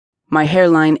My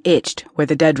hairline itched where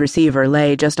the dead receiver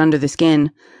lay just under the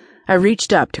skin. I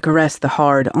reached up to caress the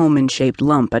hard, almond-shaped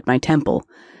lump at my temple.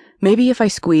 Maybe if I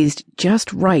squeezed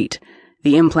just right,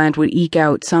 the implant would eke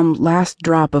out some last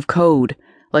drop of code,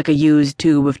 like a used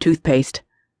tube of toothpaste.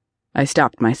 I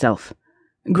stopped myself.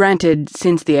 Granted,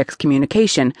 since the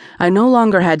excommunication, I no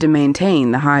longer had to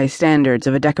maintain the high standards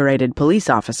of a decorated police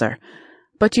officer,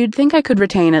 but you'd think I could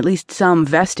retain at least some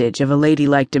vestige of a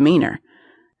ladylike demeanor.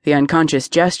 The unconscious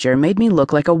gesture made me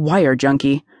look like a wire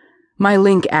junkie. My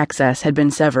link access had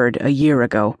been severed a year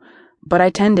ago, but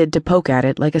I tended to poke at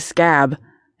it like a scab,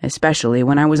 especially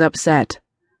when I was upset.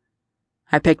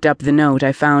 I picked up the note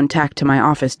I found tacked to my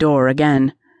office door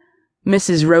again.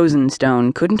 Mrs.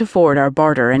 Rosenstone couldn't afford our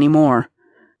barter anymore.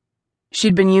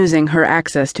 She'd been using her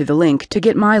access to the link to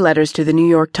get my letters to the New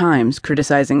York Times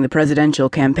criticizing the presidential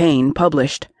campaign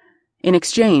published. In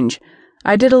exchange,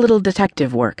 I did a little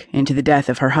detective work into the death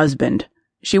of her husband.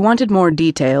 She wanted more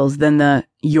details than the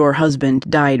 "your husband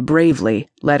died bravely"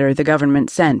 letter the government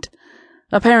sent.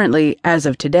 Apparently, as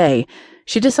of today,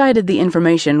 she decided the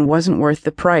information wasn't worth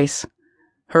the price.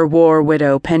 Her war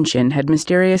widow pension had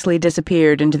mysteriously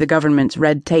disappeared into the government's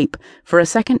red tape for a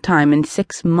second time in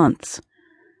 6 months.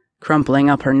 Crumpling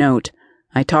up her note,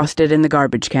 I tossed it in the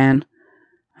garbage can.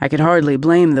 I could hardly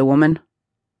blame the woman.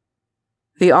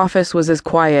 The office was as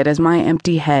quiet as my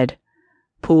empty head.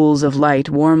 Pools of light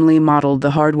warmly mottled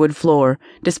the hardwood floor,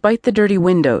 despite the dirty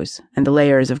windows and the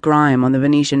layers of grime on the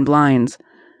Venetian blinds.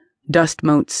 Dust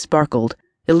motes sparkled,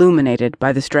 illuminated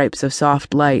by the stripes of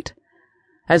soft light.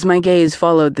 As my gaze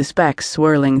followed the specks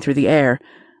swirling through the air,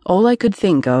 all I could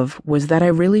think of was that I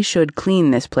really should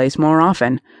clean this place more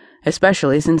often,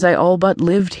 especially since I all but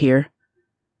lived here.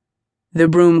 The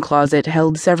broom closet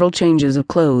held several changes of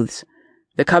clothes.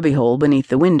 The cubbyhole beneath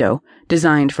the window,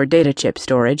 designed for data chip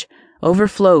storage,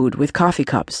 overflowed with coffee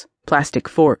cups, plastic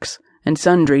forks, and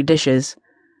sundry dishes.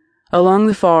 Along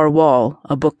the far wall,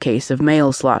 a bookcase of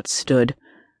mail slots stood.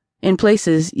 In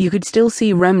places, you could still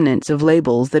see remnants of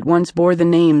labels that once bore the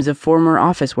names of former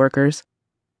office workers.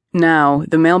 Now,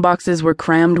 the mailboxes were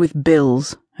crammed with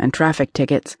bills and traffic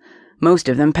tickets, most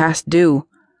of them past due.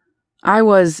 I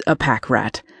was a pack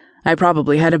rat. I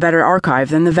probably had a better archive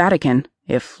than the Vatican,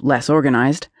 if less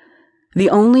organized. The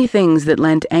only things that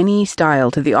lent any style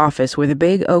to the office were the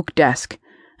big oak desk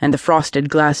and the frosted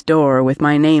glass door with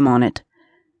my name on it.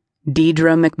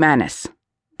 Deidre McManus,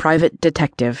 private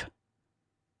detective.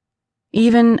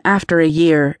 Even after a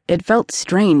year, it felt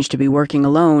strange to be working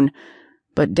alone,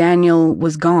 but Daniel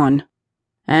was gone.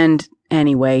 And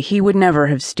anyway, he would never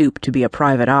have stooped to be a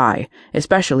private eye,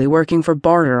 especially working for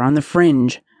barter on the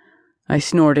fringe. I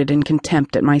snorted in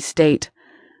contempt at my state.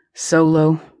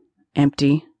 Solo,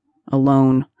 empty,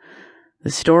 alone.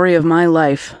 The story of my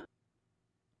life.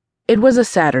 It was a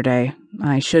Saturday.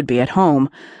 I should be at home,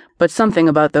 but something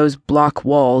about those block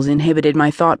walls inhibited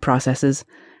my thought processes.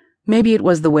 Maybe it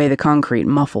was the way the concrete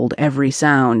muffled every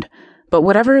sound, but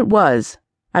whatever it was,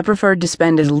 I preferred to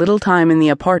spend as little time in the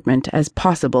apartment as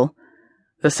possible.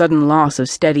 The sudden loss of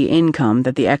steady income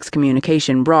that the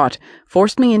excommunication brought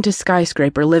forced me into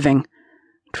skyscraper living.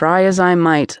 Try as I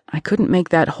might, I couldn't make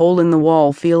that hole in the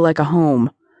wall feel like a home.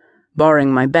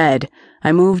 Barring my bed,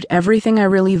 I moved everything I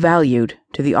really valued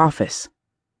to the office.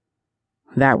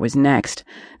 That was next.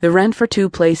 The rent for 2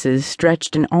 places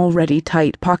stretched an already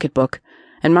tight pocketbook,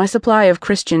 and my supply of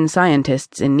Christian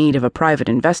Scientists in need of a private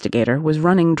investigator was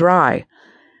running dry.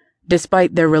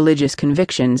 Despite their religious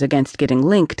convictions against getting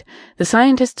linked, the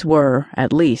Scientists were,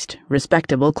 at least,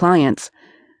 respectable clients.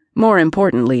 More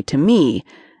importantly to me,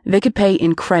 they could pay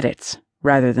in credits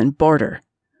rather than barter.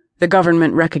 The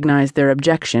government recognized their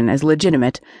objection as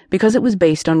legitimate because it was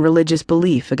based on religious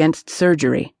belief against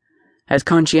surgery. As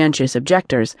conscientious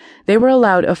objectors, they were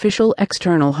allowed official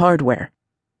external hardware.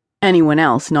 Anyone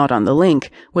else not on the link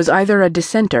was either a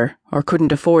dissenter or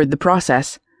couldn't afford the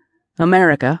process.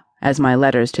 America, as my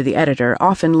letters to the editor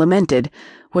often lamented,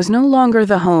 was no longer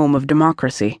the home of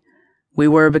democracy. We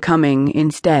were becoming,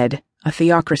 instead, a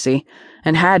theocracy,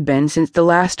 and had been since the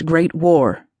last Great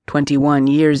War, 21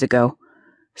 years ago.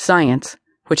 Science,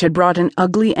 which had brought an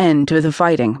ugly end to the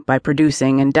fighting by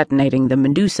producing and detonating the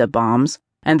Medusa bombs,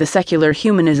 and the secular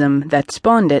humanism that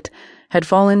spawned it, had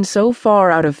fallen so far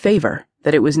out of favor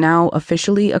that it was now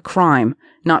officially a crime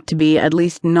not to be at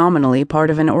least nominally part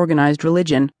of an organized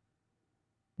religion.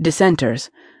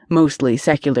 Dissenters, mostly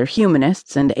secular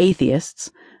humanists and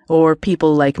atheists, or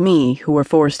people like me who were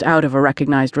forced out of a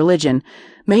recognized religion,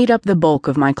 made up the bulk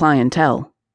of my clientele.